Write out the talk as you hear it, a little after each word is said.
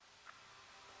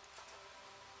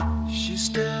She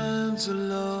stands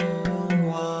alone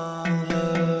while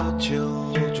her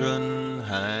children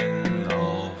hang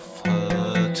off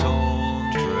her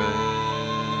torn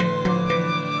dress.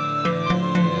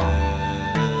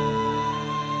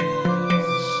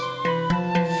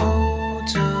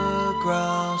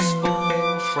 Photographs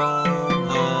fall from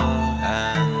her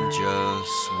hand,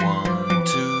 just one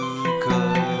to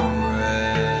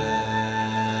caress.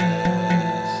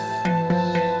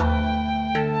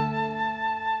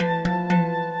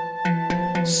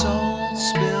 Salt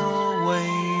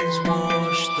spillways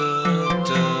wash the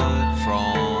dirt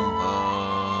from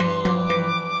her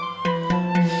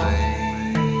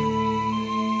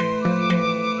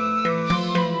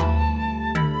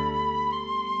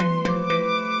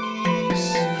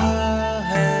face. Her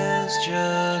hair's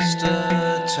just a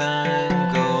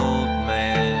tangled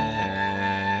mess.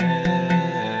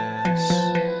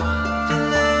 The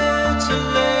letter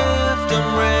left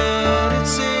unread, it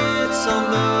sits on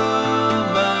the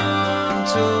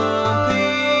mantelpiece.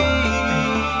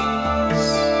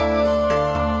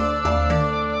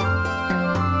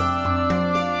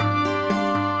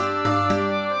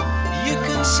 You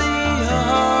can see her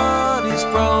heart is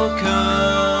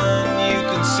broken. You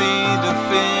can see the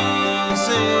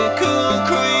physical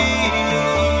crease.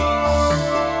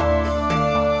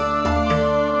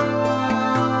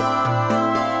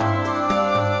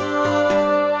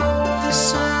 The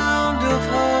sound of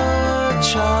her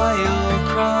child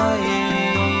crying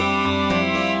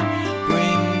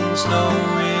brings no